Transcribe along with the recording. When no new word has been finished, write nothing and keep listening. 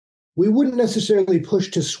we wouldn't necessarily push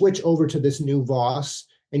to switch over to this new VOS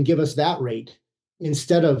and give us that rate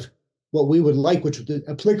instead of what we would like, which is the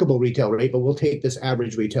applicable retail rate, but we'll take this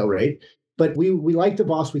average retail rate. But we like the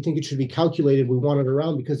VOS. We think it should be calculated. We want it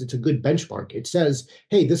around because it's a good benchmark. It says,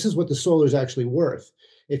 hey, this is what the solar is actually worth.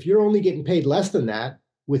 If you're only getting paid less than that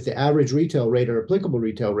with the average retail rate or applicable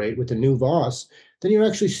retail rate with the new VOS, then you're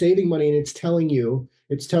actually saving money, and it's telling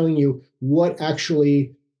you what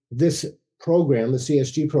actually this program, the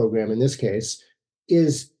CSG program in this case,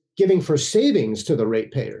 is giving for savings to the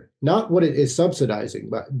ratepayer, not what it is subsidizing,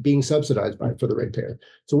 but being subsidized by for the ratepayer.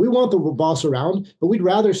 So we want the VOS around, but we'd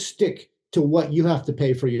rather stick to what you have to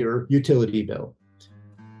pay for your utility bill.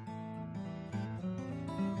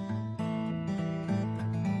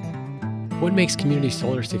 What makes community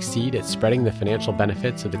solar succeed at spreading the financial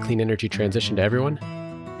benefits of the clean energy transition to everyone?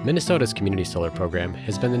 Minnesota's community solar program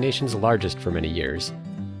has been the nation's largest for many years,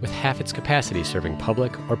 with half its capacity serving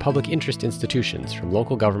public or public interest institutions from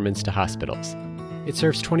local governments to hospitals. It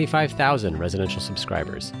serves 25,000 residential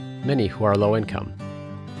subscribers, many who are low income.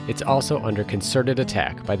 It's also under concerted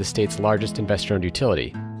attack by the state's largest investor-owned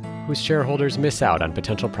utility, whose shareholders miss out on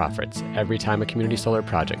potential profits every time a community solar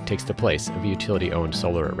project takes the place of a utility-owned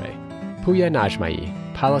solar array. Pooya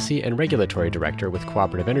Najmai, Policy and Regulatory Director with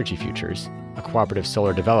Cooperative Energy Futures, a cooperative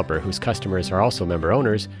solar developer whose customers are also member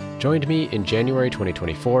owners, joined me in January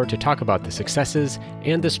 2024 to talk about the successes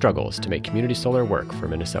and the struggles to make community solar work for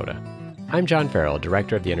Minnesota. I'm John Farrell,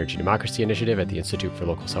 Director of the Energy Democracy Initiative at the Institute for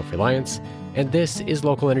Local Self-Reliance, and this is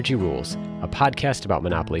Local Energy Rules, a podcast about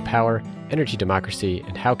monopoly power, energy democracy,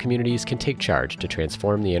 and how communities can take charge to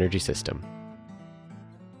transform the energy system.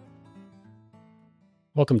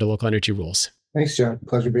 Welcome to Local Energy Rules. Thanks, John.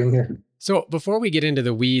 Pleasure being here. So before we get into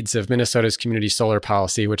the weeds of Minnesota's community solar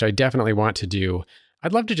policy, which I definitely want to do,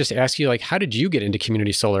 I'd love to just ask you, how did you get into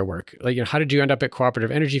community solar work? How did you end up at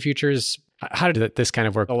Cooperative Energy Futures? How did this kind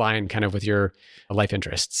of work align kind of with your life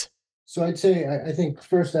interests? So I'd say, I think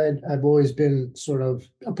first I've always been sort of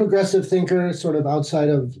a progressive thinker, sort of outside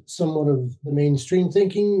of somewhat of the mainstream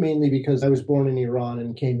thinking, mainly because I was born in Iran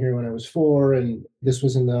and came here when I was 4. And this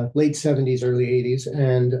was in the late 70s, early 80s.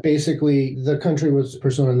 And basically the country was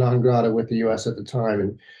persona non grata with the US at the time.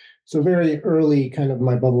 And so very early kind of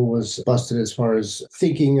my bubble was busted as far as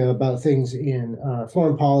thinking about things in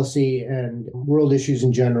foreign policy and world issues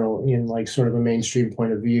in general in sort of a mainstream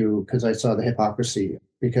point of view, because I saw the hypocrisy.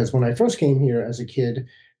 Because when I first came here as a kid,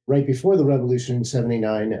 right before the revolution in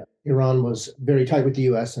 79, Iran was very tight with the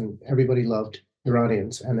US and everybody loved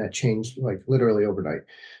Iranians. And that changed literally overnight.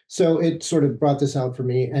 So it sort of brought this out for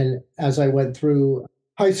me. And as I went through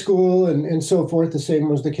high school and so forth, the same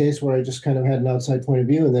was the case where I just kind of had an outside point of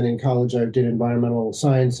view. And then in college, I did environmental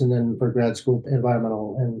science, and then for grad school,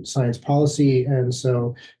 environmental and science policy. And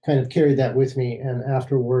so kind of carried that with me. And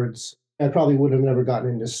afterwards, I probably would have never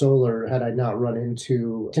gotten into solar had I not run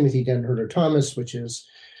into Timothy Denherter Thomas, which is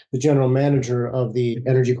the general manager of the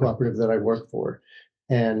energy cooperative that I work for.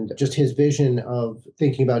 And just his vision of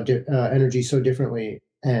thinking about energy so differently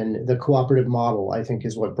and the cooperative model, I think,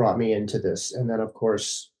 is what brought me into this. And then, of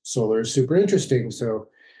course, solar is super interesting. So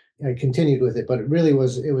I continued with it. But it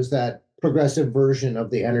was that progressive version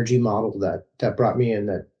of the energy model that brought me in,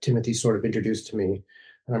 that Timothy sort of introduced to me.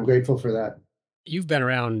 And I'm grateful for that. You've been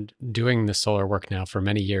around doing the solar work now for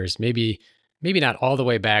many years, maybe not all the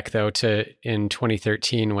way back, though, to in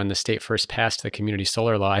 2013 when the state first passed the community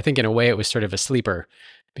solar law. I think in a way it was sort of a sleeper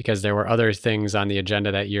because there were other things on the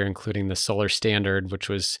agenda that year, including the solar standard, which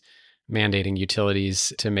was mandating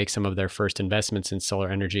utilities to make some of their first investments in solar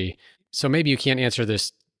energy. So maybe you can't answer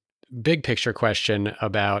this big picture question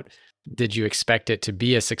about did you expect it to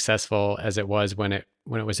be as successful as it was when it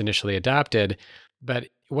was initially adopted, but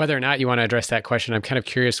whether or not you want to address that question, I'm kind of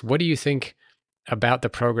curious, what do you think about the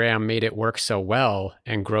program made it work so well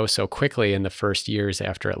and grow so quickly in the first years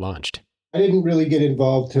after it launched? I didn't really get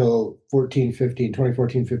involved till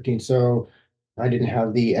 2014, 15. So I didn't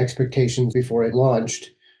have the expectations before it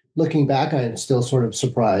launched. Looking back, I'm still sort of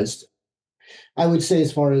surprised. I would say,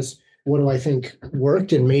 as far as what do I think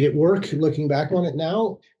worked and made it work, looking back on it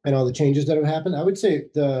now and all the changes that have happened, I would say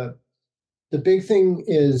the big thing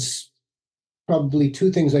is probably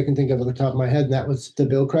 2 things I can think of at the top of my head, and that was the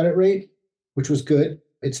bill credit rate, which was good.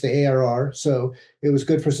 It's the ARR. So it was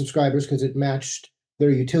good for subscribers because it matched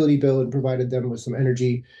their utility bill and provided them with some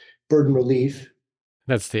energy burden relief.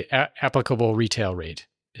 That's the applicable retail rate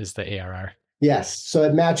is the ARR. Yes. So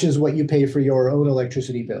it matches what you pay for your own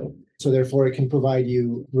electricity bill. So therefore, it can provide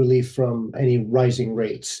you relief from any rising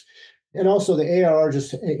rates. And also the ARR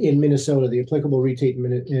just in Minnesota, the applicable retail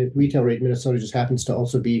rate in Minnesota just happens to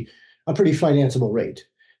also be a pretty financeable rate.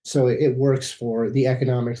 So it works for the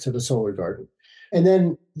economics of a solar garden. And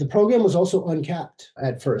then the program was also uncapped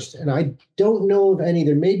at first. And I don't know of any,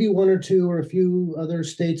 there may be one or two or a few other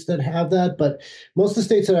states that have that, but most of the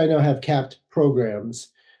states that I know have capped programs,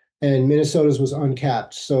 and Minnesota's was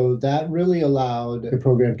uncapped. So that really allowed the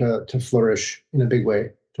program to flourish in a big way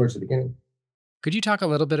towards the beginning. Could you talk a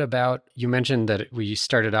little bit about, you mentioned that we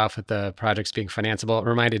started off with the projects being financeable. It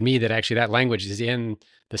reminded me that actually that language is in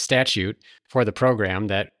the statute for the program,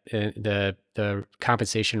 that the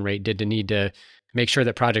compensation rate did need to make sure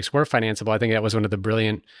that projects were financeable. I think that was one of the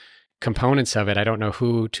brilliant components of it. I don't know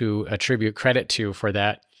who to attribute credit to for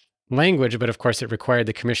that language, but of course it required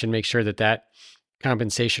the commission make sure that that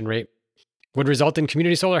compensation rate would result in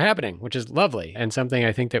community solar happening, which is lovely and something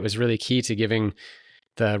I think that was really key to giving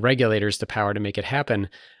the regulators the power to make it happen.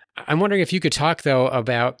 I'm wondering if you could talk, though,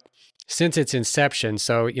 about since its inception.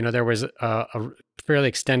 So, there was a fairly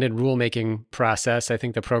extended rulemaking process. I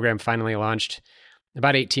think the program finally launched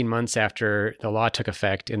about 18 months after the law took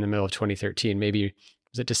effect in the middle of 2013. Maybe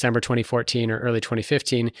was it December 2014 or early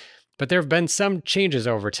 2015? But there have been some changes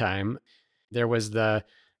over time. There was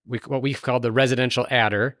what we've called the residential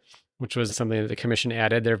adder, which was something that the commission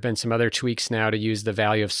added. There have been some other tweaks now to use the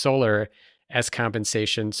value of solar as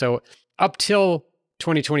compensation. So up till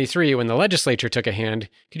 2023, when the legislature took a hand,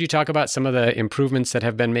 could you talk about some of the improvements that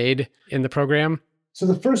have been made in the program? So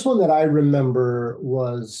the first one that I remember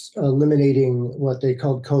was eliminating what they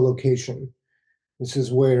called co-location. This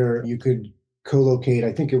is where you could co-locate,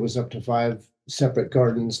 I think it was up to 5 separate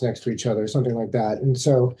gardens next to each other, something like that. And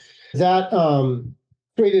so that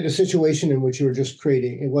created a situation in which you were just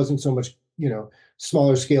creating, it wasn't so much,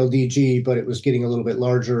 smaller scale DG, but it was getting a little bit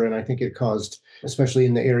larger. And I think it caused, especially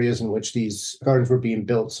in the areas in which these gardens were being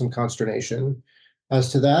built, some consternation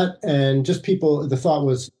as to that. And just the thought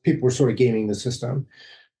was people were sort of gaming the system.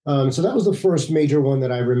 So that was the first major one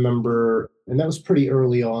that I remember. And that was pretty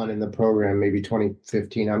early on in the program, maybe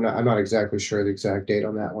 2015. I'm not exactly sure the exact date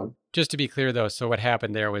on that one. Just to be clear, though, so what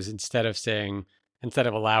happened there was instead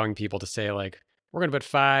of allowing people to say, like, we're going to put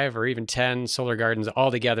 5 or even 10 solar gardens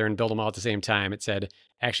all together and build them all at the same time, it said,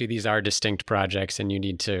 actually, these are distinct projects and you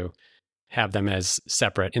need to have them as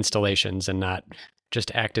separate installations and not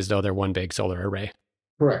just act as though they're one big solar array.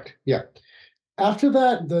 Correct. Yeah. After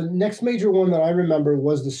that, the next major one that I remember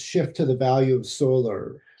was the shift to the value of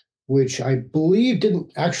solar, which I believe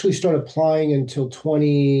didn't actually start applying until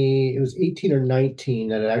it was 18 or 19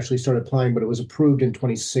 that it actually started applying, but it was approved in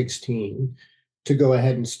 2016 to go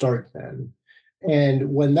ahead and start then.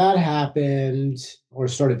 And when that happened or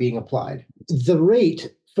started being applied, the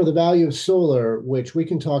rate for the value of solar, which we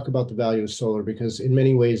can talk about the value of solar because in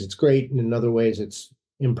many ways it's great and in other ways it's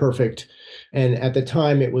imperfect. And at the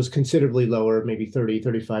time it was considerably lower, maybe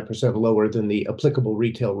 35% lower than the applicable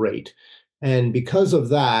retail rate. And because of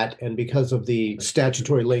that, and because of the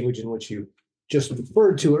statutory language in which you just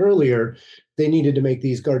referred to earlier, they needed to make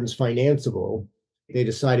these gardens financeable. They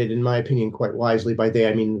decided, in my opinion, quite wisely, by they,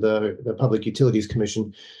 I mean the Public Utilities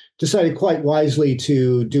Commission, decided quite wisely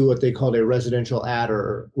to do what they called a residential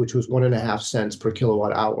adder, which was 1.5 cents per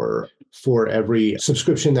kilowatt hour for every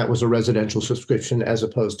subscription that was a residential subscription, as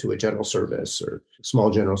opposed to a general service or small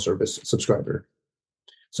general service subscriber.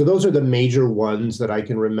 So those are the major ones that I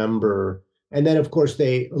can remember. And then, of course,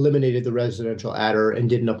 they eliminated the residential adder and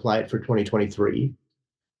didn't apply it for 2023.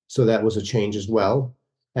 So that was a change as well.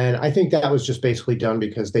 And I think that was just basically done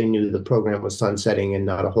because they knew the program was sunsetting and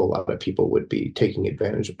not a whole lot of people would be taking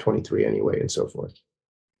advantage of 23 anyway and so forth.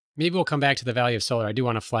 Maybe we'll come back to the value of solar. I do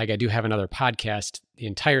want to flag, I do have another podcast, the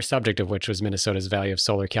entire subject of which was Minnesota's value of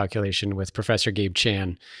solar calculation with Professor Gabe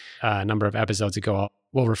Chan a number of episodes ago.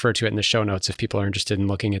 We'll refer to it in the show notes if people are interested in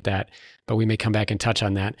looking at that, but we may come back and touch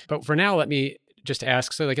on that. But for now, let me just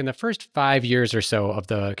ask, so like in the first 5 years or so of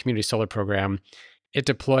the community solar program, it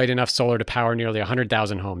deployed enough solar to power nearly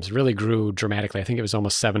 100,000 homes, really grew dramatically. I think it was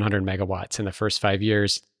almost 700 megawatts in the first 5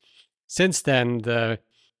 years. Since then, the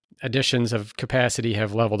additions of capacity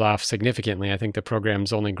have leveled off significantly. I think the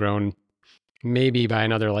program's only grown maybe by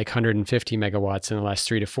another like 150 megawatts in the last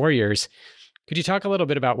 3 to 4 years. Could you talk a little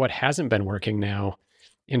bit about what hasn't been working now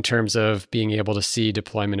in terms of being able to see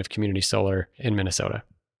deployment of community solar in Minnesota?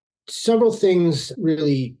 Several things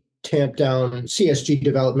really tamp down CSG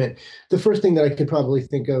development. The first thing that I could probably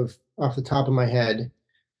think of off the top of my head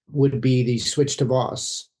would be the switch to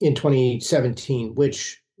VOS in 2017,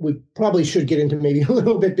 which we probably should get into maybe a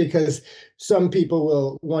little bit because some people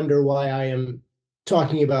will wonder why I am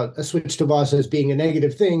talking about a switch to VOS as being a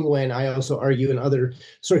negative thing when I also argue in other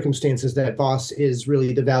circumstances that VOS is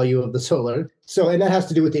really the value of the solar. So, and that has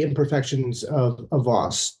to do with the imperfections of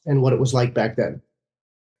VOS and what it was like back then.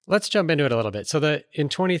 Let's jump into it a little bit. So in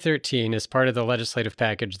 2013, as part of the legislative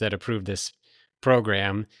package that approved this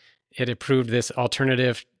program, it approved this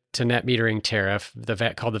alternative to net metering tariff,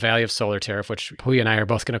 called the Value of Solar tariff, which Hui and I are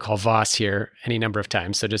both going to call VOS here any number of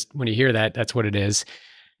times. So just when you hear that, that's what it is.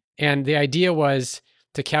 And the idea was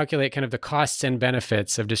to calculate kind of the costs and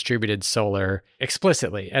benefits of distributed solar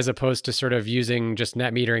explicitly, as opposed to sort of using just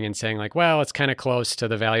net metering and saying like, well, it's kind of close to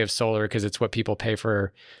the value of solar because it's what people pay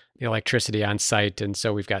for the electricity on site. And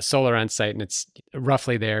so we've got solar on site and it's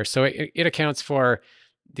roughly there. So it accounts for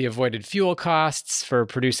the avoided fuel costs for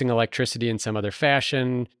producing electricity in some other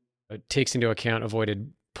fashion. It takes into account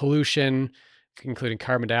avoided pollution, including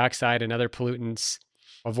carbon dioxide and other pollutants,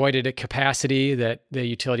 avoided capacity that the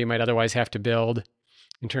utility might otherwise have to build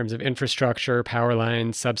in terms of infrastructure, power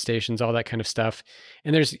lines, substations, all that kind of stuff.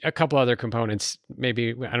 And there's a couple other components.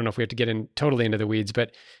 Maybe, I don't know if we have to get in totally into the weeds,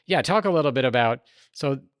 but yeah, talk a little bit about,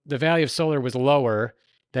 so the value of solar was lower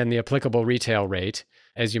than the applicable retail rate,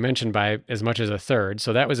 as you mentioned, by as much as a third.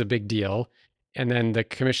 So that was a big deal. And then the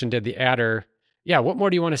commission did the adder. Yeah, what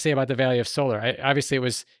more do you want to say about the value of solar? Obviously, it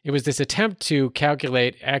was this attempt to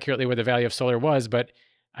calculate accurately what the value of solar was, but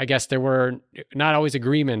I guess there were not always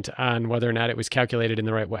agreement on whether or not it was calculated in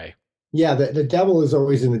the right way. Yeah, the devil is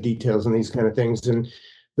always in the details on these kind of things. And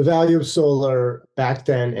the value of solar back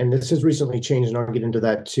then, and this has recently changed, and I'll get into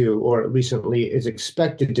that too, or recently is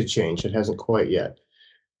expected to change. It hasn't quite yet.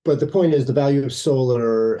 But the point is the value of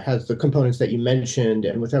solar has the components that you mentioned,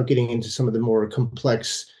 and without getting into some of the more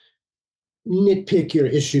complex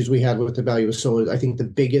nitpickier issues we had with the value of solar, I think the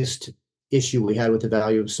biggest issue we had with the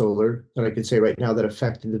value of solar that I could say right now that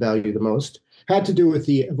affected the value the most had to do with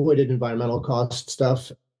the avoided environmental cost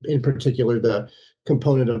stuff. In particular, the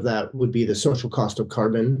component of that would be the social cost of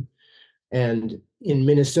carbon. And in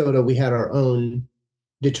Minnesota, we had our own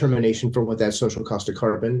determination for what that social cost of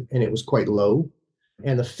carbon, and it was quite low.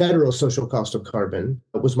 And the federal social cost of carbon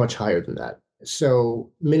was much higher than that.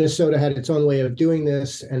 So Minnesota had its own way of doing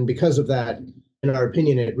this. And because of that, in our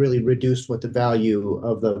opinion, it really reduced what the value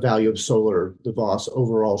of solar, the VOS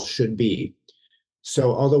overall should be.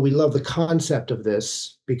 So although we love the concept of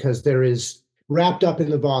this, because there is wrapped up in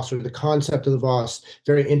the VOS, or the concept of the VOS,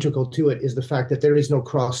 very integral to it, is the fact that there is no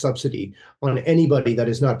cross subsidy on anybody that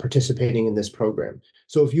is not participating in this program.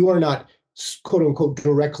 So if you are not, quote unquote,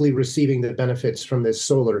 directly receiving the benefits from this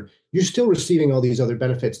solar, you're still receiving all these other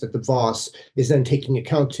benefits that the VOS is then taking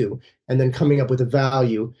account to, and then coming up with a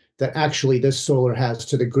value that actually this solar has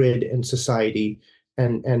to the grid and society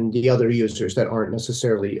and the other users that aren't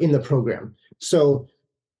necessarily in the program. So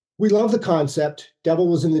we love the concept. Devil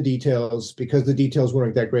was in the details, because the details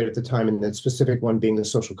weren't that great at the time, and that specific one being the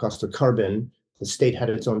social cost of carbon. The state had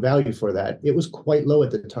its own value for that. It was quite low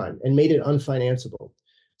at the time and made it unfinanceable.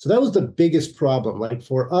 So that was the biggest problem. Like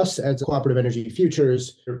for us as Cooperative Energy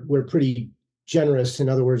Futures, we're pretty generous. In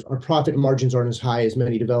other words, our profit margins aren't as high as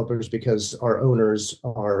many developers because our owners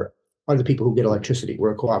are the people who get electricity.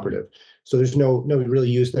 We're a cooperative. So there's no really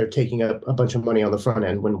use there taking up a bunch of money on the front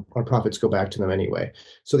end when our profits go back to them anyway.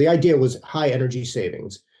 So the idea was high energy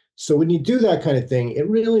savings. So when you do that kind of thing, it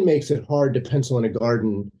really makes it hard to pencil in a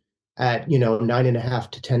garden at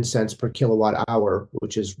 9.5 to 10 cents per kilowatt hour,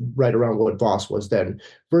 which is right around what VOS was then,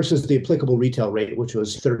 versus the applicable retail rate, which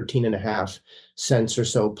was 13.5 cents or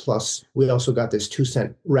so. Plus, we also got this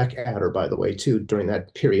 2-cent rec adder, by the way, too, during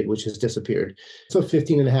that period, which has disappeared. So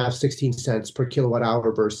 15.5, 16 cents per kilowatt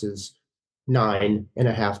hour versus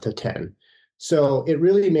 9.5 to 10. So it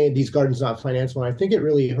really made these gardens not financeable. And I think it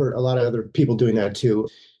really hurt a lot of other people doing that too.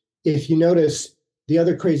 If you notice, the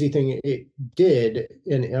other crazy thing it did,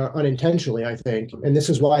 and unintentionally, I think, and this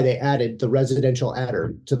is why they added the residential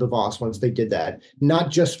adder to the VOS once they did that, not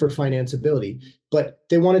just for financeability, but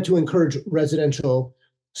they wanted to encourage residential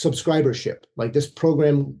subscribership. Like this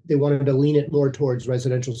program, they wanted to lean it more towards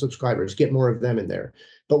residential subscribers, get more of them in there.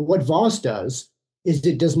 But what VOS does is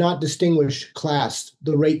it does not distinguish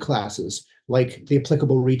the rate classes like the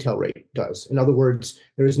applicable retail rate does. In other words,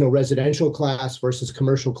 there is no residential class versus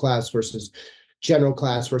commercial class versus general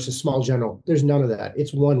class versus small general. There's none of that.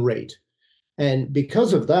 It's one rate. And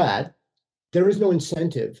because of that, there is no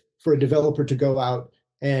incentive for a developer to go out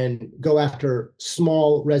and go after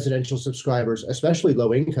small residential subscribers, especially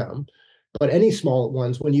low income, but any small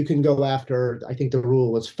ones, when you can go after, I think the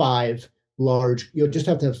rule was 5 large, you'll just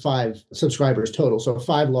have to have 5 subscribers total. So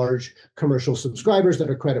 5 large commercial subscribers that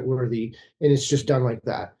are credit worthy, and it's just done like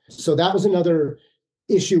that. So that was another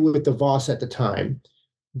issue with the VOS at the time.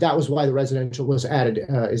 That was why the residential was added,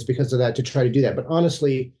 is because of that, to try to do that. But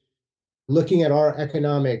honestly, looking at our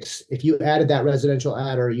economics, if you added that residential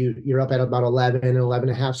adder, you're up at about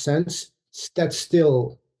 11.5 cents. That's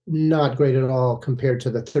still not great at all compared to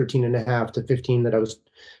the 13 and a half to 15 that I was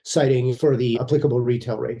citing for the applicable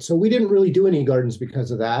retail rate. So we didn't really do any gardens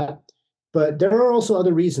because of that. But there are also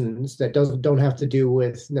other reasons that don't have to do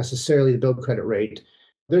with necessarily the build credit rate.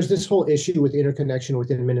 There's this whole issue with interconnection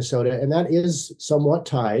within Minnesota, and that is somewhat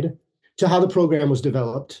tied to how the program was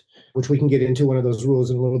developed, which we can get into one of those rules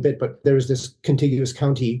in a little bit. But there's this contiguous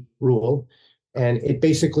county rule, and it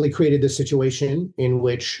basically created this situation in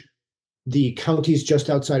which the counties just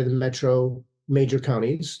outside of the metro major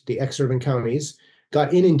counties, the ex-urban counties,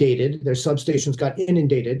 got inundated, their substations got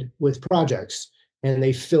inundated with projects, and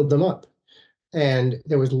they filled them up. And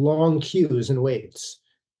there was long queues and waits.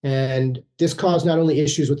 And this caused not only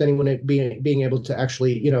issues with anyone being able to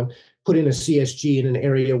actually, put in a CSG in an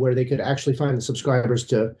area where they could actually find the subscribers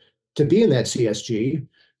to be in that CSG,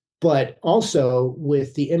 but also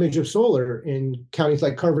with the image of solar in counties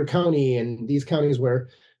like Carver County and these counties where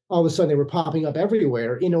all of a sudden they were popping up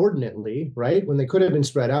everywhere inordinately, right? When they could have been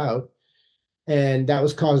spread out. And that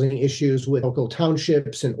was causing issues with local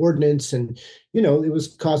townships and ordinance. And, it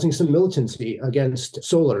was causing some militancy against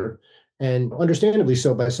solar, and understandably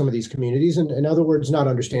so by some of these communities. And in other words, not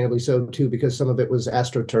understandably so too, because some of it was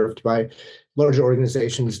astroturfed by larger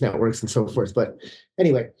organizations, networks, and so forth. But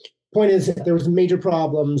anyway, point is there was major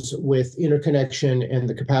problems with interconnection and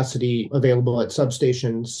the capacity available at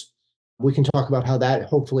substations. We can talk about how that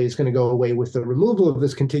hopefully is going to go away with the removal of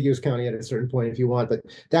this contiguous county at a certain point if you want. But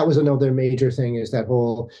that was another major thing, is that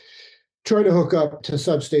whole trying to hook up to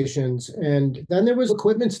substations. And then there was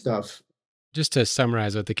equipment stuff. Just to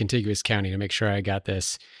summarize with the contiguous county, to make sure I got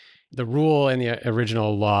this, the rule in the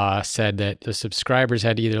original law said that the subscribers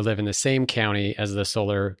had to either live in the same county as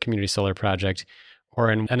the community solar project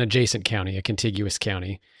or in an adjacent county, a contiguous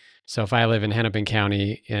county. So if I live in Hennepin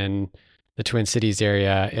County in the Twin Cities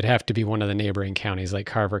area, it'd have to be one of the neighboring counties like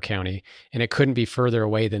Carver County, and it couldn't be further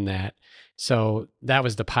away than that. So that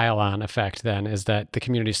was the pile-on effect then, is that the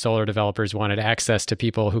community solar developers wanted access to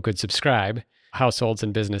people who could subscribe, households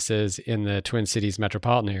and businesses in the Twin Cities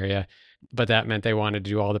metropolitan area, but that meant they wanted to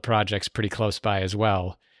do all the projects pretty close by as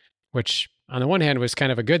well, which on the one hand was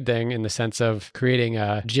kind of a good thing in the sense of creating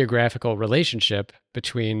a geographical relationship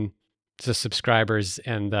between the subscribers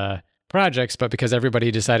and the projects, but because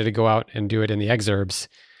everybody decided to go out and do it in the exurbs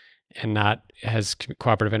and not, as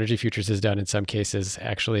Cooperative Energy Futures has done in some cases,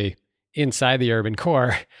 actually inside the urban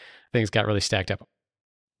core, things got really stacked up.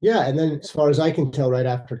 Yeah, and then as far as I can tell, right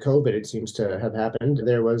after COVID, it seems to have happened,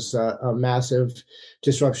 there was a massive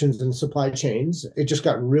disruptions in supply chains. It just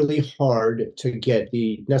got really hard to get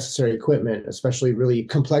the necessary equipment, especially really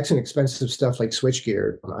complex and expensive stuff like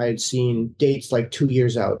switchgear. I had seen dates like 2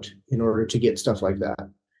 years out in order to get stuff like that.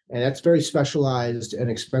 And that's very specialized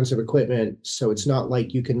and expensive equipment. So it's not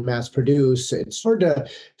like you can mass produce. It's hard to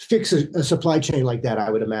fix a supply chain like that,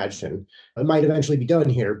 I would imagine. It might eventually be done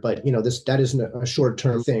here, but that isn't a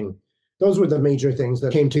short-term thing. Those were the major things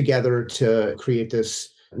that came together to create this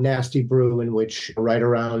nasty brew in which right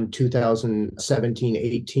around 2017,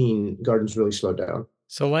 18, gardens really slowed down.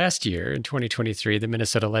 So last year, in 2023, the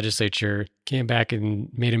Minnesota legislature came back and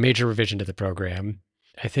made a major revision to the program,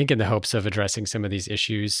 I think in the hopes of addressing some of these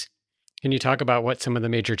issues. Can you talk about what some of the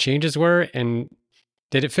major changes were, and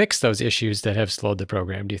did it fix those issues that have slowed the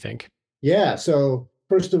program, do you think? Yeah, so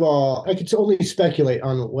first of all, I could only speculate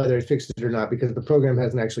on whether it fixed it or not because the program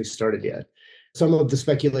hasn't actually started yet. Some of the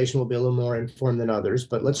speculation will be a little more informed than others,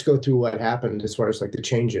 but let's go through what happened as far as like the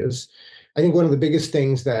changes. I think one of the biggest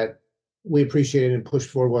things that we appreciated and pushed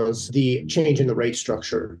for was the change in the rate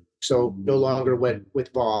structure. So no longer went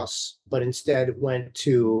with VOS, but instead went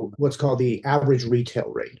to what's called the average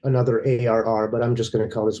retail rate, another ARR, but I'm just going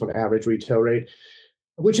to call this one average retail rate,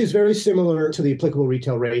 which is very similar to the applicable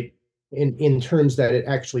retail rate in terms that it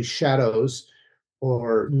actually shadows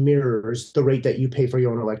or mirrors the rate that you pay for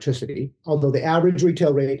your own electricity. Although the average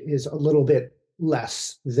retail rate is a little bit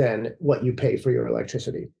less than what you pay for your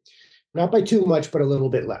electricity. Not by too much, but a little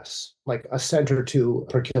bit less, like a cent or two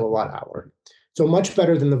per kilowatt hour. So much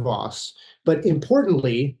better than the VOS. But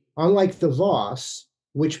importantly, unlike the VOS,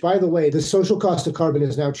 which, by the way, the social cost of carbon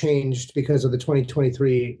is now changed because of the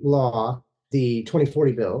 2023 law, the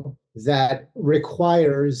 2040 bill, that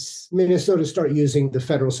requires Minnesota to start using the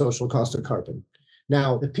federal social cost of carbon.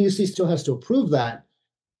 Now, the PUC still has to approve that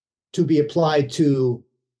to be applied to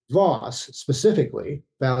VOS, specifically,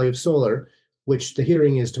 Value of Solar, which the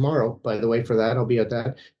hearing is tomorrow, by the way, for that. I'll be at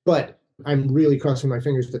that. But I'm really crossing my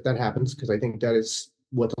fingers that happens because I think that is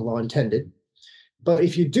what the law intended. But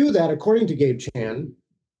if you do that, according to Gabe Chan,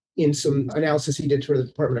 in some analysis he did for the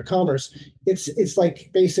Department of Commerce, it's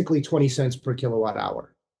like basically 20 cents per kilowatt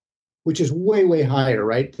hour. which is way, way higher,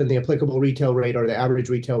 right, than the applicable retail rate or the average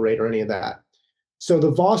retail rate or any of that. So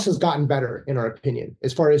the VOS has gotten better, in our opinion,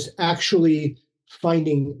 as far as actually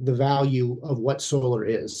finding the value of what solar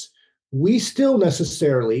is. We still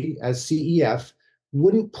necessarily, as CEF,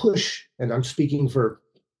 wouldn't push, and I'm speaking for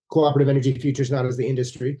Cooperative Energy Futures, not as the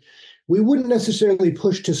industry, we wouldn't necessarily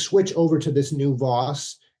push to switch over to this new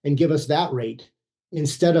VOS and give us that rate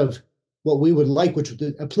instead of what we would like, which is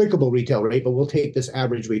the applicable retail rate, but we'll take this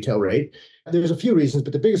average retail rate. There's a few reasons,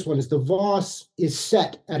 but the biggest one is the VOS is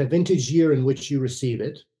set at a vintage year in which you receive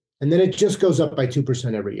it, and then it just goes up by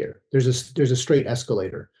 2% every year. There's a straight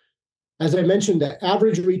escalator. As I mentioned, the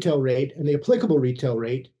average retail rate and the applicable retail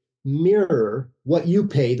rate mirror what you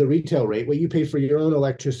pay, the retail rate, what you pay for your own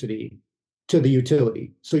electricity to the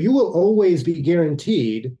utility. So you will always be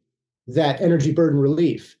guaranteed that energy burden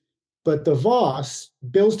relief. But the VOS,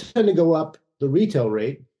 bills tend to go up, the retail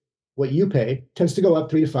rate, what you pay, tends to go up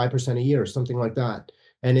 3 to 5% a year, something like that.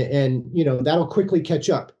 And you know, that'll quickly catch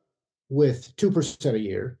up with 2% a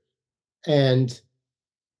year. And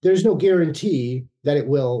there's no guarantee that it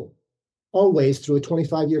will always, through a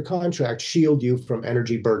 25-year contract, shield you from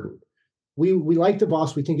energy burden. We like the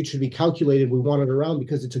VOS. We think it should be calculated. We want it around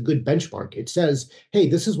because it's a good benchmark. It says, hey,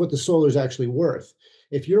 this is what the solar is actually worth.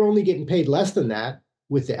 If you're only getting paid less than that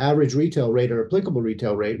with the average retail rate or applicable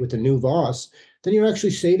retail rate with the new VOS, then you're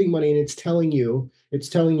actually saving money, and it's telling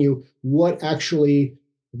you what actually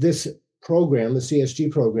this program, the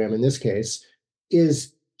CSG program in this case,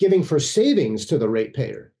 is giving for savings to the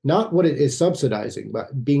ratepayer, not what it is subsidizing,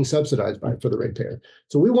 but being subsidized by for the ratepayer.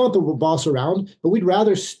 So we want the VOS around, but we'd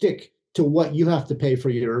rather stick to what you have to pay for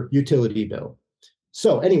your utility bill.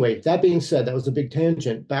 So anyway, that being said, that was a big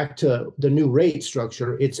tangent. Back to the new rate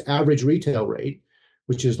structure, it's average retail rate,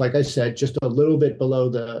 which is, like I said, just a little bit below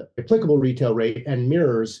the applicable retail rate and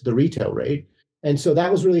mirrors the retail rate. And so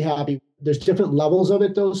that was really happy. There's different levels of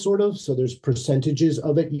it, though, sort of. So there's percentages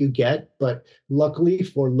of it you get. But luckily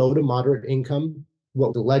for low to moderate income,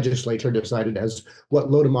 what the legislature decided as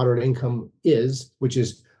what low to moderate income is, which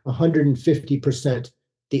is 150%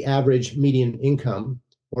 the average median income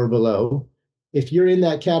or below. If you're in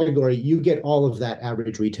that category, you get all of that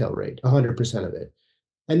average retail rate, 100% of it.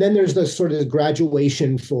 And then there's the sort of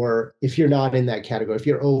graduation for if you're not in that category. If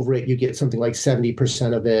you're over it, you get something like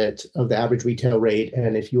 70% of it, of the average retail rate.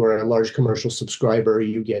 And if you are a large commercial subscriber,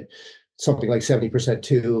 you get something like 70%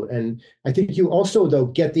 too. And I think you also, though,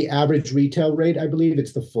 get the average retail rate. I believe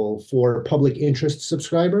it's the full for public interest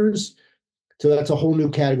subscribers. So that's a whole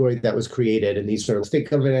new category that was created. And these sort of state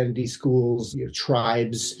government entities, schools,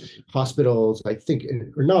 tribes, hospitals, I think,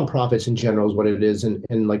 or nonprofits in general is what it is,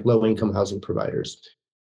 and like low-income housing providers.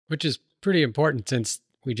 Which is pretty important since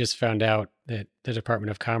we just found out that the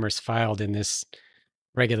Department of Commerce filed in this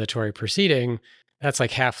regulatory proceeding. That's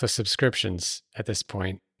like half the subscriptions at this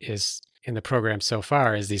point is in the program so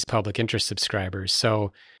far is these public interest subscribers.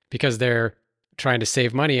 So because they're trying to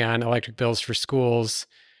save money on electric bills for schools,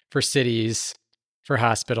 for cities, for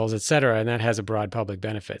hospitals, et cetera, and that has a broad public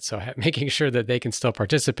benefit. So making sure that they can still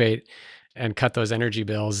participate and cut those energy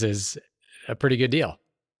bills is a pretty good deal.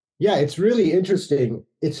 Yeah, it's really interesting.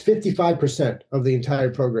 It's 55% of the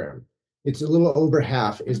entire program. It's a little over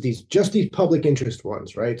half is these public interest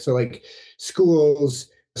ones, right? So like schools,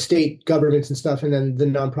 state governments and stuff, and then the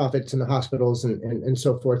nonprofits and the hospitals and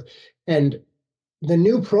so forth. And the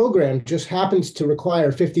new program just happens to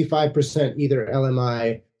require 55% either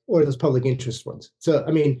LMI or those public interest ones. So,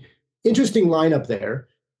 I mean, interesting lineup there.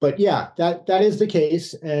 But yeah, that is the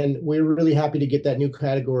case. And we're really happy to get that new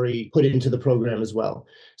category put into the program as well.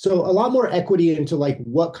 So a lot more equity into like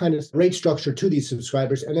what kind of rate structure to these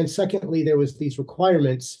subscribers. And then secondly, there was these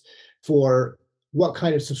requirements for what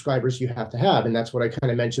kind of subscribers you have to have. And that's what I kind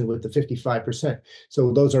of mentioned with the 55%.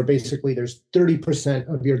 So those are basically, there's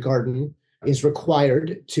 30% of your garden is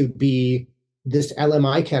required to be this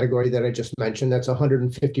LMI category that I just mentioned. That's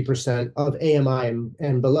 150% of AMI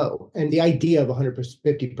and below. And the idea of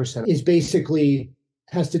 150% is basically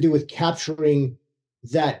has to do with capturing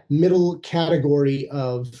that middle category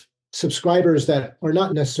of subscribers that are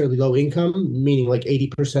not necessarily low income, meaning like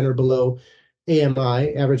 80% or below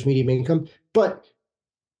AMI, average medium income, but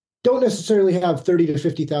don't necessarily have $30,000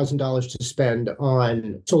 to $50,000 to spend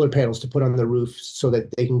on solar panels to put on the roof so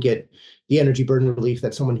that they can get the energy burden relief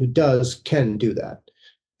that someone who does can do that.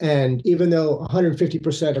 And even though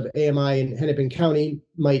 150% of AMI in Hennepin County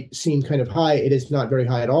might seem kind of high, it is not very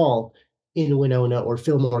high at all in Winona or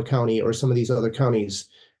Fillmore County or some of these other counties.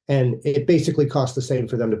 And it basically costs the same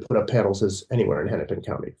for them to put up panels as anywhere in Hennepin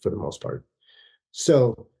County for the most part.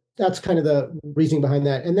 So that's kind of the reasoning behind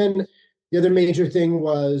that. And then the other major thing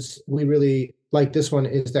was we really like this one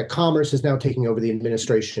is that Commerce is now taking over the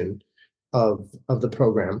administration of the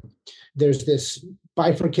program. There's this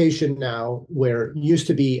bifurcation now where used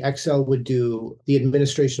to be Xcel would do the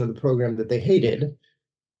administration of the program that they hated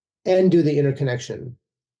and do the interconnection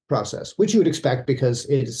process, which you would expect because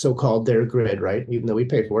it is so-called their grid, right? Even though we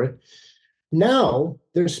pay for it. Now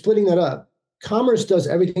they're splitting that up. Commerce does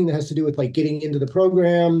everything that has to do with like getting into the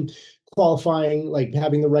program, qualifying, like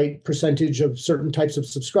having the right percentage of certain types of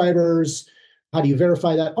subscribers. How do you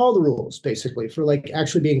verify that? All the rules basically for like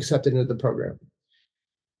actually being accepted into the program.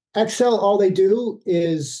 Xcel, all they do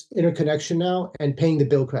is interconnection now and paying the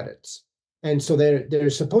bill credits. And so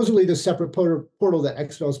there's supposedly the separate portal that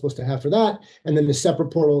Xcel is supposed to have for that, and then the separate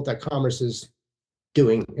portal that Commerce is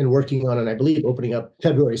doing and working on, and I believe opening up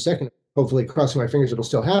February 2nd. Hopefully, crossing my fingers, it'll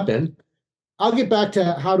still happen. I'll get back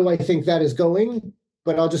to how do I think that is going,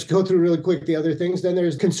 but I'll just go through really quick the other things. Then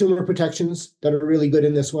there's consumer protections that are really good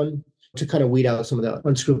in this one to kind of weed out some of the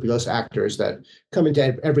unscrupulous actors that come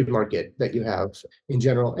into every market that you have in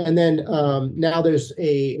general. And then now there's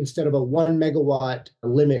instead of a 1 megawatt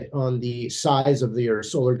limit on the size of your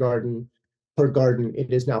solar garden per garden,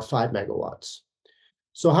 it is now 5 megawatts.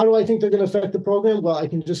 So how do I think they're going to affect the program? Well, I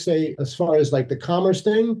can just say as far as like the Commerce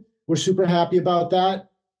thing, we're super happy about that.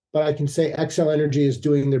 But I can say Xcel Energy is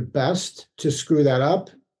doing their best to screw that up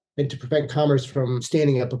and to prevent Commerce from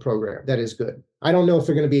standing up a program that is good. I don't know if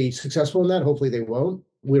they're going to be successful in that. Hopefully they won't.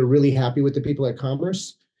 We're really happy with the people at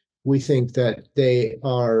Commerce. We think that they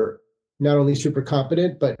are not only super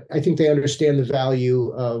competent, but I think they understand the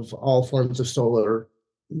value of all forms of solar,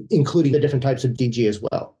 including the different types of DG as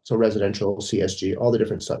well. So residential, CSG, all the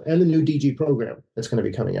different stuff, and the new DG program that's going to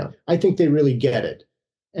be coming out. I think they really get it.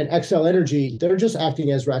 And Xcel Energy, they're just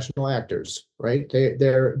acting as rational actors, right?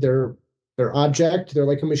 Their object, they're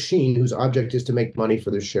like a machine whose object is to make money for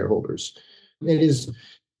their shareholders. It is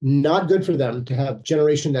not good for them to have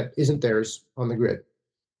generation that isn't theirs on the grid.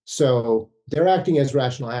 So they're acting as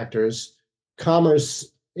rational actors.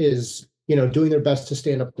 Commerce is, doing their best to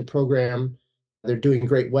stand up the program. They're doing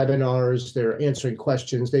great webinars. They're answering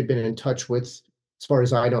questions. They've been in touch with, as far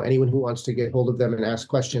as I know, anyone who wants to get hold of them and ask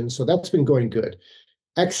questions. So that's been going good.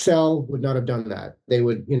 Xcel would not have done that. They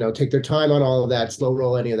would, take their time on all of that, slow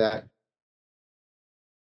roll any of that.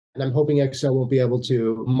 And I'm hoping Xcel won't be able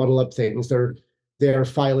to muddle up things. They're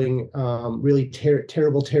filing really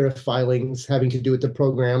terrible tariff filings having to do with the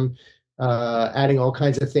program, adding all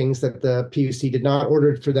kinds of things that the PUC did not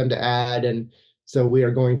order for them to add. And so we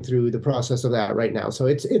are going through the process of that right now. So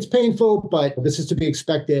it's painful, but this is to be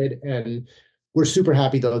expected. And we're super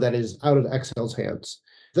happy, though, that is out of Xcel's hands.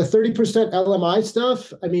 The 30% LMI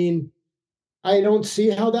stuff, I don't see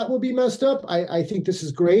how that will be messed up. I think this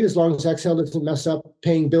is great as long as Xcel doesn't mess up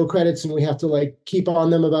paying bill credits and we have to keep on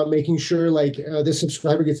them about making sure this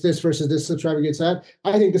subscriber gets this versus this subscriber gets that.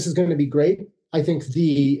 I think this is going to be great. I think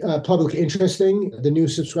the public interest thing, the new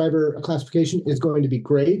subscriber classification is going to be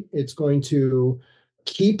great. It's going to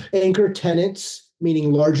keep anchor tenants,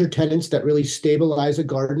 meaning larger tenants that really stabilize a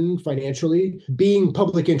garden financially, being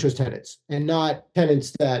public interest tenants and not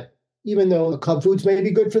tenants that, even though Club Foods may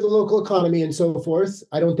be good for the local economy and so forth,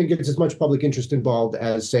 I don't think it's as much public interest involved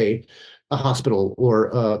as, say, a hospital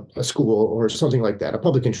or a school or something like that, a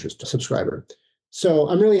public interest subscriber. So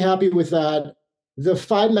I'm really happy with that. The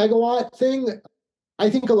 5 megawatt thing, I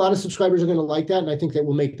think a lot of subscribers are going to like that, and I think that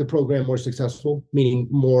will make the program more successful, meaning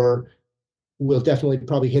we'll definitely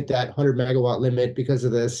probably hit that 100 megawatt limit because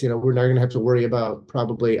of this. We're not going to have to worry about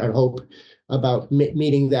I hope, about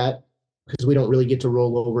meeting that because we don't really get to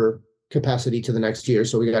roll over capacity to the next year.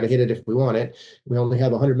 So we got to hit it if we want it. We only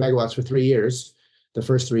have 100 megawatts for 3 years, the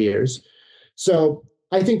first 3 years. So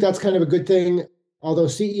I think that's kind of a good thing. Although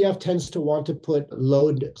CEF tends to want to put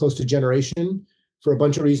load close to generation for a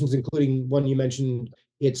bunch of reasons, including one you mentioned.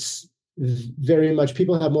 It's very much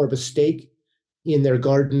people have more of a stake in their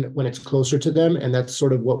garden when it's closer to them. And that's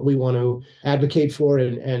sort of what we want to advocate for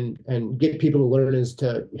and get people to learn, is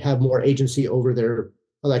to have more agency over their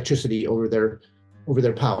electricity, over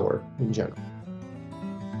their power in general.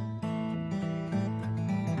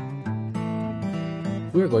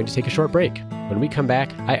 We are going to take a short break. When we come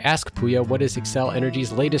back, I ask Puya what is Xcel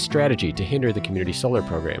Energy's latest strategy to hinder the community solar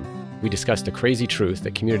program. We discuss the crazy truth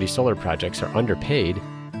that community solar projects are underpaid,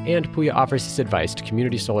 and Puya offers his advice to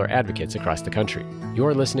community solar advocates across the country.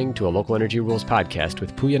 You're listening to a Local Energy Rules podcast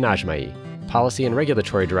with Puya Najmai, Policy and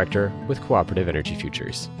Regulatory Director with Cooperative Energy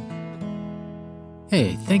Futures.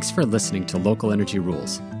 Hey, thanks for listening to Local Energy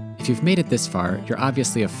Rules. If you've made it this far, you're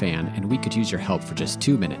obviously a fan, and we could use your help for just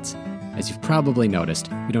 2 minutes. As you've probably noticed,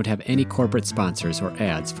 we don't have any corporate sponsors or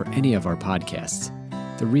ads for any of our podcasts.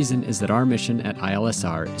 The reason is that our mission at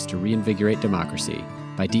ILSR is to reinvigorate democracy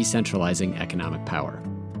by decentralizing economic power.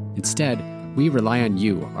 Instead, we rely on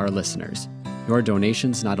you, our listeners. Your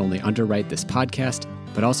donations not only underwrite this podcast,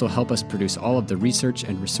 but also help us produce all of the research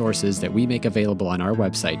and resources that we make available on our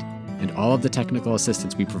website and all of the technical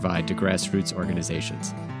assistance we provide to grassroots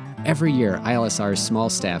organizations. Every year, ILSR's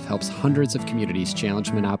small staff helps hundreds of communities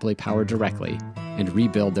challenge monopoly power directly and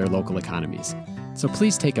rebuild their local economies. So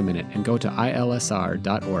please take a minute and go to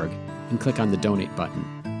ilsr.org and click on the donate button.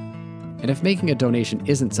 And if making a donation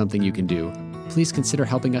isn't something you can do, please consider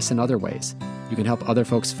helping us in other ways. You can help other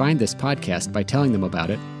folks find this podcast by telling them about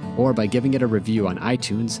it, or by giving it a review on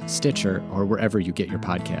iTunes, Stitcher, or wherever you get your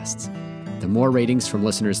podcasts. The more ratings from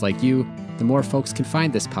listeners like you, the more folks can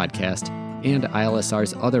find this podcast and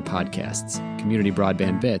ILSR's other podcasts, Community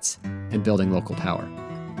Broadband Bits, and Building Local Power.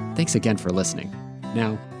 Thanks again for listening.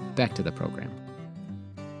 Now, back to the program.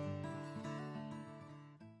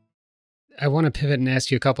 I want to pivot and ask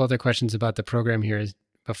you a couple other questions about the program here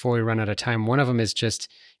before we run out of time. One of them is just,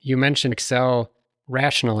 you mentioned Xcel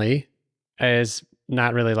rationally as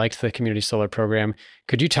not really liked the community solar program.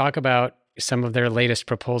 Could you talk about some of their latest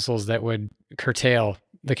proposals that would curtail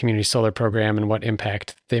the community solar program and what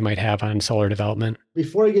impact they might have on solar development?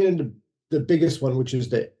 Before I get into the biggest one, which is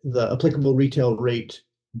the applicable retail rate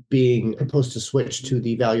being proposed to switch to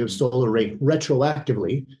the value of solar rate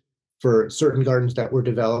retroactively for certain gardens that were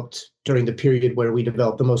developed during the period where we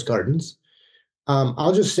developed the most gardens.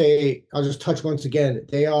 I'll just touch once again,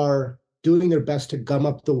 they are doing their best to gum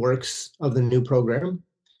up the works of the new program.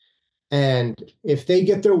 And if they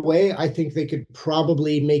get their way, I think they could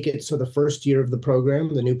probably make it so the first year of the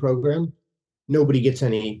program, the new program, nobody gets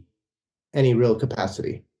any real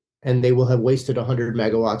capacity. And they will have wasted 100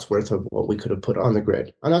 megawatts worth of what we could have put on the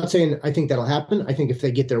grid. I'm not saying I think that'll happen. I think if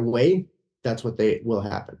they get their way, that's what will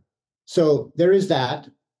happen. So there is that.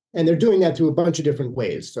 And they're doing that through a bunch of different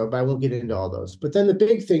ways. So I won't get into all those. But then the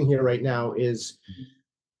big thing here right now is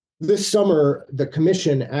this summer, the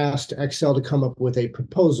commission asked Xcel to come up with a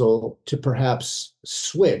proposal to perhaps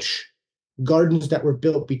switch gardens that were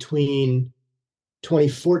built between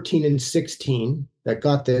 2014 and 16 that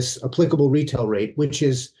got this applicable retail rate, which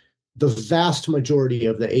is the vast majority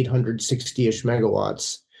of the 860-ish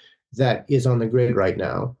megawatts that is on the grid right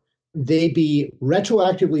now. They be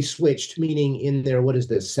retroactively switched, meaning in their, what is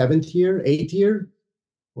this, 7th year, 8th year,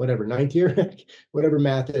 whatever, 9th year, whatever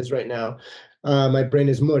math is right now. My brain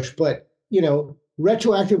is mush, but,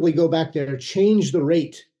 retroactively go back there, change the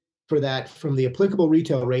rate for that from the applicable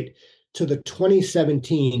retail rate to the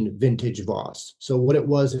 2017 vintage VOS. So what it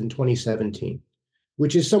was in 2017,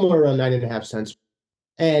 which is somewhere around 9.5 cents.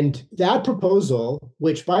 And that proposal,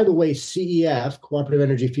 which, by the way, CEF, Cooperative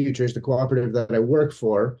Energy Futures, the cooperative that I work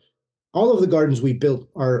for, all of the gardens we built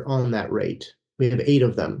are on that rate. We have 8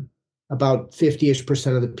 of them. About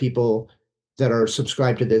 50-ish% of the people that are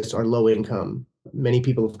subscribed to this are low income. Many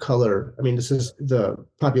people of color. I mean, this is the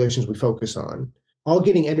populations we focus on. All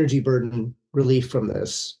getting energy burden relief from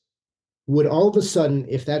this would all of a sudden,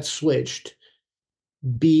 if that switched,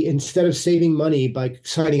 be instead of saving money by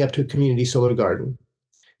signing up to a community solar garden,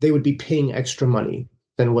 they would be paying extra money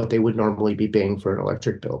than what they would normally be paying for an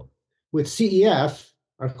electric bill. With CEF,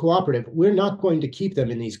 our cooperative, we're not going to keep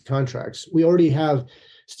them in these contracts. We already have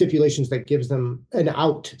stipulations that gives them an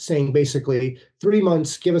out, saying basically 3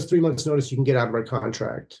 months, give us 3 months notice, you can get out of our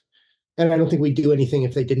contract. And I don't think we'd do anything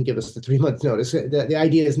if they didn't give us the 3 month notice. The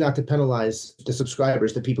idea is not to penalize the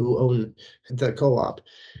subscribers, the people who own the co-op.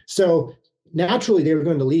 So naturally, they're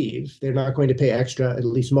going to leave. They're not going to pay extra, at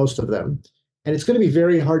least most of them. And it's going to be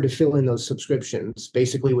very hard to fill in those subscriptions,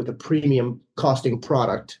 basically with a premium costing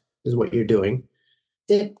product is what you're doing.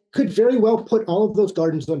 It could very well put all of those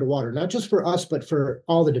gardens underwater, not just for us, but for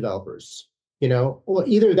all the developers, or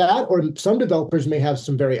either that, or some developers may have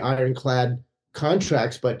some very ironclad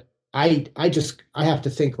contracts, but I have to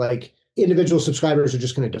think like individual subscribers are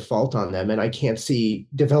just going to default on them. And I can't see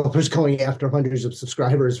developers going after hundreds of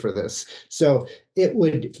subscribers for this. So it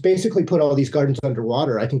would basically put all these gardens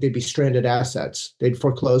underwater. I think they'd be stranded assets. They'd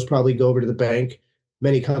foreclose, probably go over to the bank.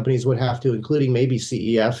 Many companies would have to, including maybe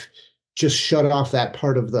CEF, just shut off that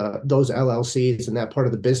part of those LLCs and that part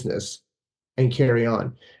of the business and carry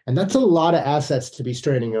on. And that's a lot of assets to be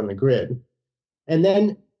stranding on the grid. And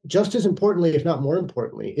then just as importantly, if not more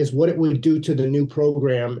importantly, is what it would do to the new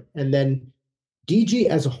program and then DG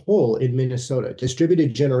as a whole in Minnesota,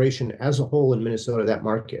 distributed generation as a whole in Minnesota, that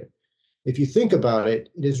market. If you think about it,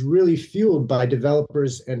 it is really fueled by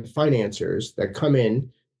developers and financiers that come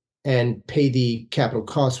in and pay the capital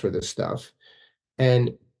costs for this stuff.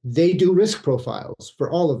 And they do risk profiles for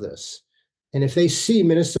all of this. And if they see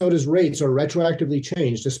Minnesota's rates are retroactively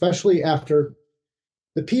changed, especially after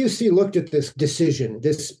the PUC looked at this decision,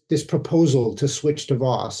 this proposal to switch to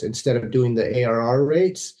Voss instead of doing the ARR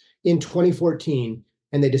rates in 2014,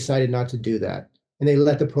 and they decided not to do that. And they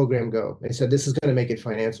let the program go. They said, this is going to make it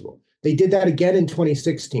financeable. They did that again in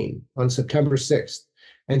 2016 on September 6th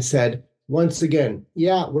and said, once again,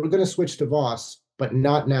 yeah, we're going to switch to Voss, but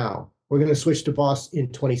not now. We're going to switch to Voss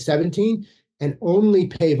in 2017 and only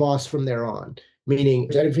pay Voss from there on. Meaning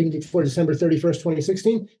everything before December 31st,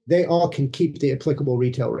 2016, they all can keep the applicable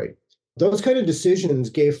retail rate. Those kind of decisions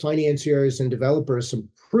gave financiers and developers some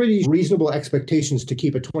pretty reasonable expectations to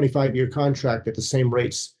keep a 25-year contract at the same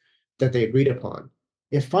rates that they agreed upon.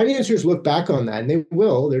 If financiers look back on that, and they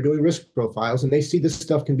will, they're doing risk profiles, and they see this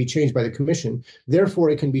stuff can be changed by the commission, therefore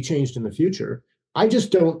it can be changed in the future. I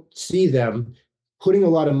just don't see them putting a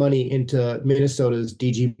lot of money into Minnesota's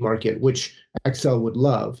DG market, which Xcel would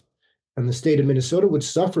love. And the state of Minnesota would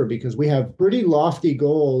suffer because we have pretty lofty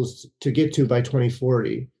goals to get to by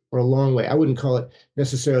 2040, or a long way. I wouldn't call it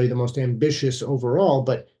necessarily the most ambitious overall,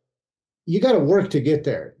 but you got to work to get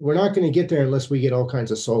there. We're not going to get there unless we get all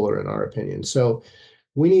kinds of solar, in our opinion. So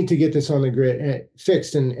we need to get this on the grid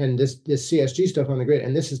fixed and this CSG stuff on the grid.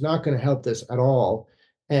 And this is not going to help this at all.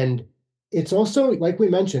 And it's also, like we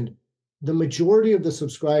mentioned, the majority of the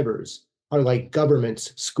subscribers are like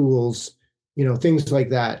governments, schools, things like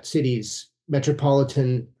that, cities,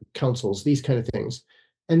 metropolitan councils, these kind of things.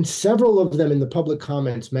 And several of them in the public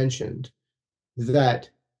comments mentioned that,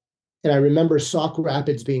 and I remember Sauk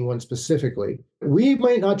Rapids being one specifically, we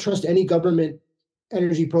might not trust any government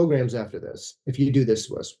energy programs after this. If you do this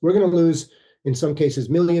to us, we're going to lose, in some cases,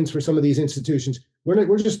 millions for some of these institutions.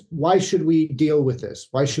 Why should we deal with this?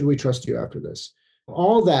 Why should we trust you after this?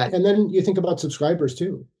 All that. And then you think about subscribers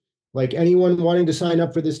too. Like anyone wanting to sign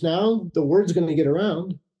up for this now, the word's going to get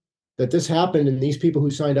around that this happened, and these people who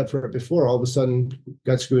signed up for it before all of a sudden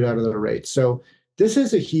got screwed out of their rates. So this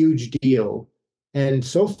is a huge deal. And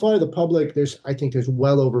so far, the public, I think there's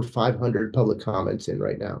well over 500 public comments in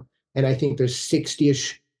right now. And I think there's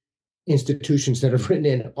 60-ish institutions that have written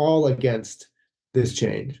in all against this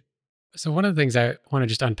change. So one of the things I want to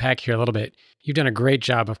just unpack here a little bit, you've done a great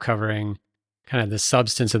job of covering kind of the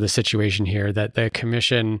substance of the situation here, that the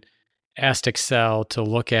commission asked Xcel to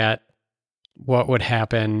look at what would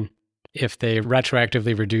happen if they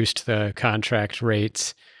retroactively reduced the contract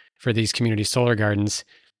rates for these community solar gardens.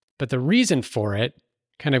 But the reason for it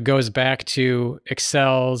kind of goes back to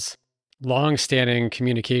Xcel's longstanding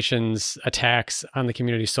communications attacks on the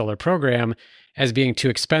community solar program as being too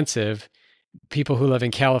expensive. People who live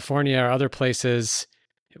in California or other places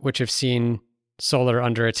which have seen solar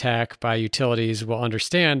under attack by utilities will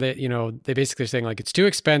understand that, they basically are saying like, it's too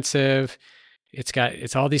expensive.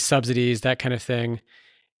 It's all these subsidies, that kind of thing.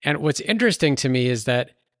 And what's interesting to me is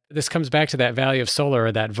that this comes back to that value of solar,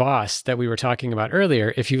 or that VOS that we were talking about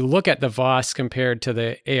earlier. If you look at the VOS compared to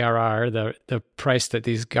the ARR, the price that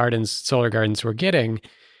these solar gardens were getting,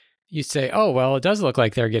 you say, oh, well, it does look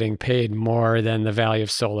like they're getting paid more than the value of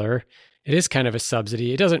solar. It is kind of a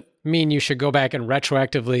subsidy. It doesn't mean you should go back and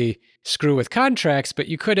retroactively screw with contracts, but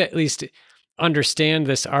you could at least understand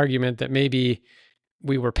this argument that maybe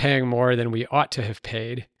we were paying more than we ought to have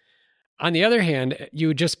paid. On the other hand,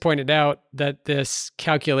 you just pointed out that this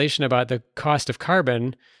calculation about the cost of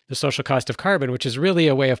carbon, the social cost of carbon, which is really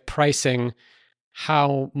a way of pricing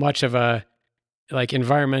how much of a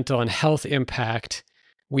environmental and health impact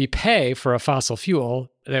we pay for a fossil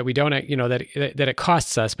fuel that we don't, that it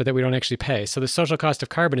costs us, but that we don't actually pay. So the social cost of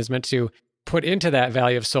carbon is meant to put into that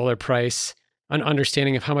value of solar price an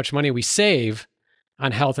understanding of how much money we save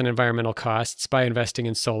on health and environmental costs by investing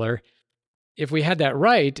in solar. If we had that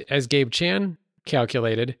right, as Gabe Chan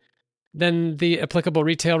calculated, then the applicable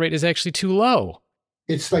retail rate is actually too low.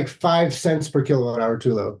 It's like 5 cents per kilowatt hour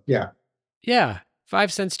too low. Yeah. Yeah.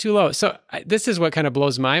 5 cents too low. So this is what kind of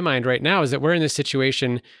blows my mind right now, is that we're in this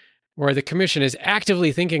situation where the commission is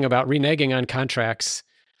actively thinking about reneging on contracts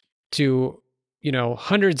to,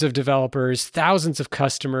 hundreds of developers, thousands of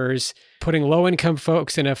customers, putting low-income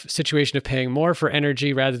folks in a situation of paying more for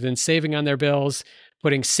energy rather than saving on their bills,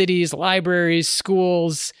 putting cities, libraries,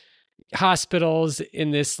 schools, hospitals in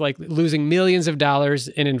this, losing millions of dollars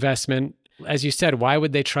in investment. As you said, why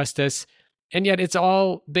would they trust us? And yet it's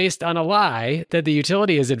all based on a lie that the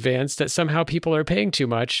utility has advanced, that somehow people are paying too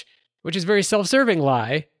much, which is a very self-serving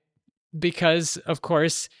lie, because, of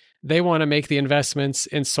course, they want to make the investments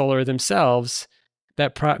in solar themselves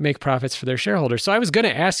that make profits for their shareholders. So I was going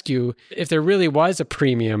to ask you, if there really was a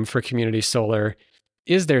premium for community solar,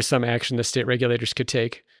 is there some action the state regulators could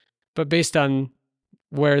take? But based on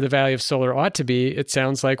where the value of solar ought to be, it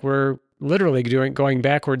sounds like we're literally going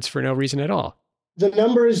backwards for no reason at all. The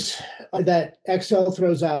numbers that Excel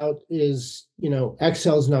throws out is,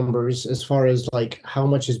 Excel's numbers as far as like how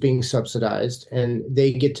much is being subsidized, and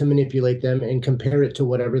they get to manipulate them and compare it to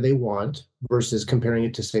whatever they want versus comparing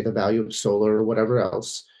it to, say, the value of solar or whatever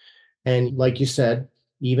else. And like you said,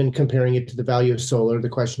 even comparing it to the value of solar, the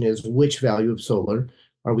question is, which value of solar?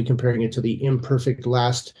 Are we comparing it to the imperfect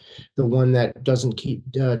last, the one that doesn't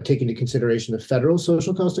take into consideration the federal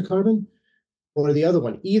social cost of carbon, or the other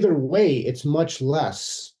one? Either way, it's much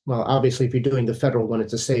less. Well, obviously, if you're doing the federal one,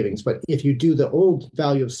 it's a savings. But if you do the old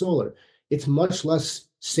value of solar, it's much less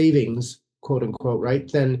savings, quote unquote, right,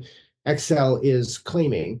 than Excel is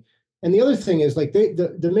claiming. And the other thing is, like,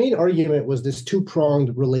 the main argument was this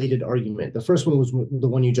two-pronged related argument. The first one was the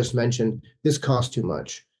one you just mentioned. This costs too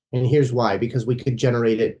much. And here's why: because we could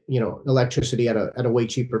generate it, electricity at a way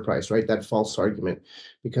cheaper price, right? That false argument,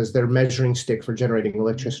 because their measuring stick for generating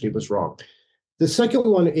electricity was wrong. The second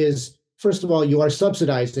one is, first of all, you are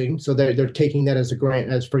subsidizing, so they're taking that as a grant,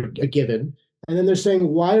 as for a given, and then they're saying,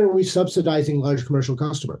 why are we subsidizing large commercial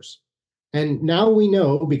customers? And now we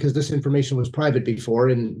know, because this information was private before,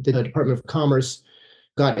 and the Department of Commerce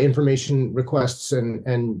got information requests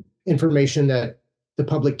and information that the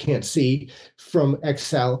public can't see from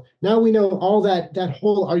Excel. Now we know all that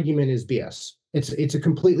whole argument is BS. It's a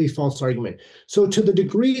completely false argument. So to the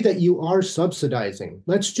degree that you are subsidizing,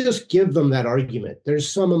 let's just give them that argument. There's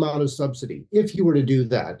some amount of subsidy. If you were to do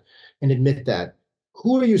that and admit that,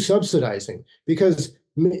 who are you subsidizing? Because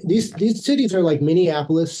these cities are like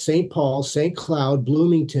Minneapolis, St. Paul, St. Cloud,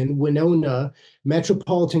 Bloomington, Winona,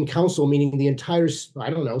 Metropolitan Council, meaning the entire,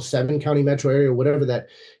 7-county metro area, whatever that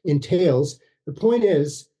entails. The point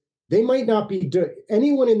is, they might not be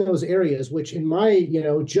anyone in those areas, which in my,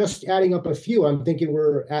 just adding up a few, I'm thinking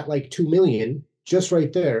we're at like 2 million just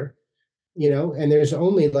right there, and there's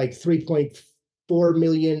only like 3.4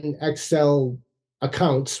 million Excel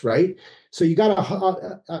accounts, right? So you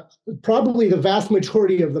got probably the vast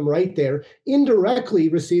majority of them right there indirectly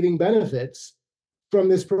receiving benefits from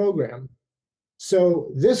this program.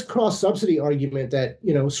 So this cross-subsidy argument that,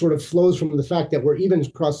 sort of flows from the fact that we're even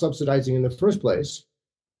cross-subsidizing in the first place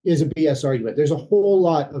is a BS argument. There's a whole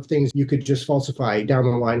lot of things you could just falsify down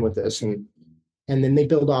the line with this, and then they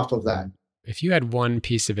build off of that. If you had one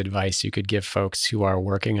piece of advice you could give folks who are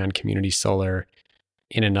working on community solar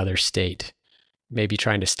in another state, maybe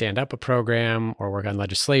trying to stand up a program or work on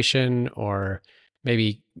legislation, or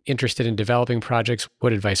maybe interested in developing projects,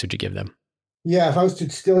 what advice would you give them? Yeah, if I was to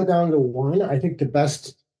distill it down to one, I think the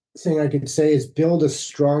best thing I could say is build a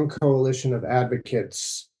strong coalition of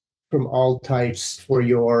advocates from all types for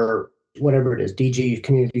your, whatever it is, DG,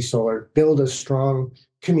 community solar. Build a strong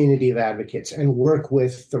community of advocates and work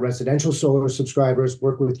with the residential solar subscribers,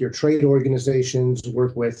 work with your trade organizations,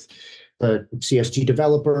 work with the CSG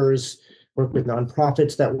developers, work with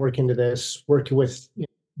nonprofits that work into this, work with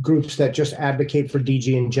groups that just advocate for DG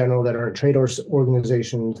in general that aren't trade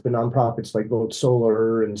organizations, the nonprofits like Vote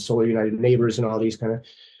Solar and Solar United Neighbors and all these kind of.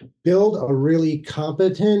 Build a really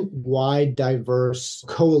competent, wide, diverse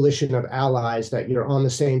coalition of allies that you're on the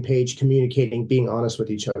same page, communicating, being honest with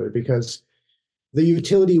each other, because the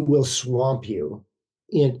utility will swamp you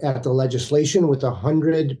at the legislation with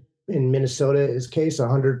 100, in Minnesota's case,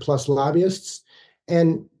 100 plus lobbyists.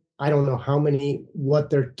 And I don't know what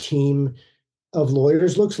their team of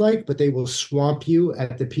lawyers looks like, but they will swamp you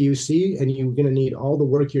at the PUC, and you're going to need all the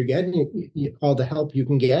work you're getting, all the help you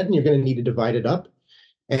can get, and you're going to need to divide it up.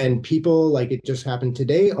 And people, like it just happened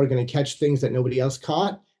today, are going to catch things that nobody else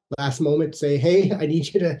caught. Last moment, say, hey, I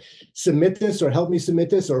need you to submit this, or help me submit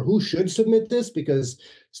this, or who should submit this, because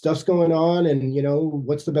stuff's going on, and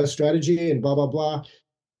what's the best strategy, and blah, blah, blah.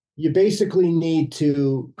 You basically need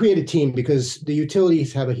to create a team, because the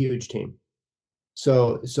utilities have a huge team.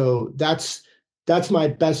 So that's my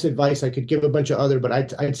best advice. I could give a bunch of other, but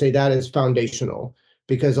I'd say that is foundational,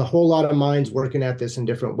 because a whole lot of minds working at this in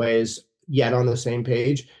different ways, yet on the same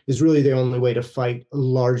page, is really the only way to fight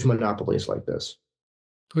large monopolies like this.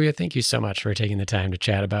 Puya, thank you so much for taking the time to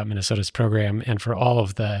chat about Minnesota's program and for all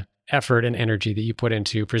of the effort and energy that you put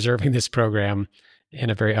into preserving this program in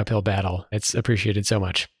a very uphill battle. It's appreciated so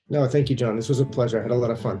much. No, thank you, John. This was a pleasure. I had a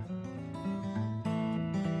lot of fun.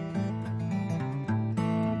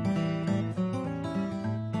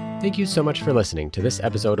 Thank you so much for listening to this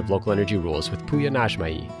episode of Local Energy Rules with Puya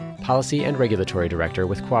Najmai, Policy and Regulatory Director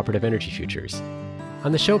with Cooperative Energy Futures.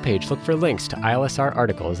 On the show page, look for links to ILSR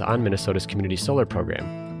articles on Minnesota's community solar program,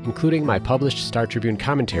 including my published Star Tribune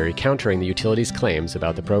commentary countering the utilities' claims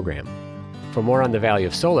about the program. For more on the value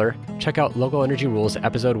of solar, check out Local Energy Rules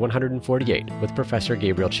episode 148 with Professor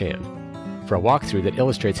Gabriel Chan. For a walkthrough that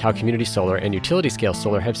illustrates how community solar and utility-scale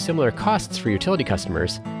solar have similar costs for utility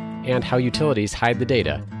customers and how utilities hide the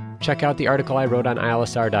data, check out the article I wrote on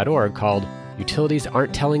ilsr.org called Utilities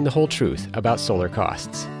Aren't Telling the Whole Truth About Solar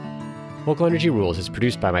Costs. Local Energy Rules is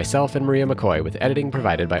produced by myself and Maria McCoy with editing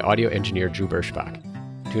provided by audio engineer Drew Berschbach.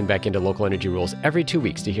 Tune back into Local Energy Rules every 2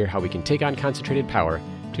 weeks to hear how we can take on concentrated power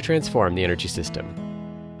to transform the energy system.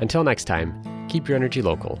 Until next time, keep your energy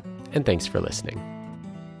local, and thanks for listening.